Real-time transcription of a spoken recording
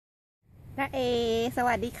น้าเอส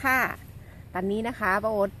วัสดีค่ะตอนนี้นะคะป้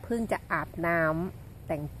าโอ๊ตเพิ่งจะอาบน้ำ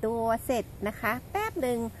แต่งตัวเสร็จนะคะแป๊บห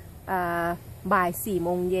นึ่งบ่าย4 โม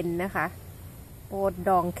งเย็นนะคะโอ๊ตด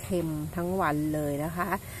องเค็มทั้งวันเลยนะคะ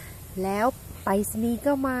แล้วไปรษณีย์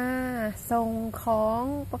ก็มาส่งของ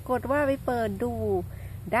ปรากฏว่าไปเปิดดู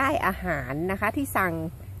ได้อาหารนะคะที่สั่ง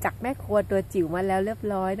จากแม่ครัวตัวจิ๋วมาแล้วเรียบ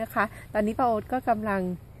ร้อยนะคะตอนนี้ป้าโอ๊ตก็กำลัง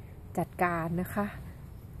จัดการนะคะ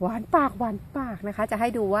หวานปากนะคะจะให้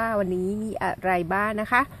ดูว่าวันนี้มีอะไรบ้างนะ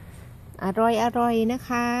คะอร่อยนะ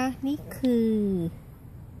คะ นี่คือ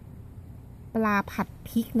ปลาผัดพ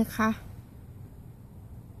ริกนะคะ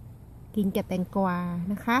กินกับแตงกวา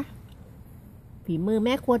นะคะฝีมือแ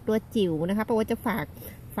ม่ครัวตัวจิ๋วนะคะเพราะว่าจะฝ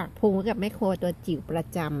ากพุงไว้กับแม่ครัวตัวจิ๋วประ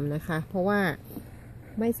จำนะคะเพราะว่า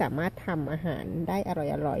ไม่สามารถทำอาหารได้อ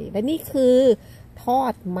ร่อยและนี่คือทอ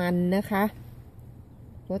ดมันนะคะ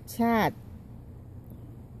รสชาติ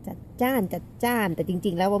จัดจ้านแต่จ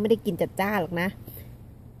ริงๆแล้วว่าไม่ได้กินจัดจ้านหรอกนะ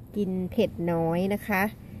กินเผ็ดน้อยนะคะ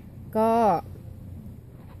ก็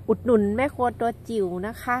อุดหนุนแม่ครัวตัวจิ๋วน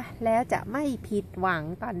ะคะแล้วจะไม่ผิดหวัง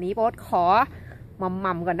ตอนนี้โบ๊ทขอห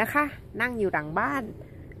ม่ำก่อนนะคะนั่งอยู่หลังบ้าน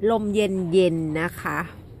ลมเย็นนะคะ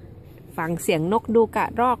ฟังเสียงนกดูกระ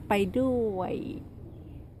รอกไปด้วย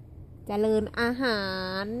เจริญอาหา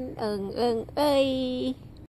รเอ้ย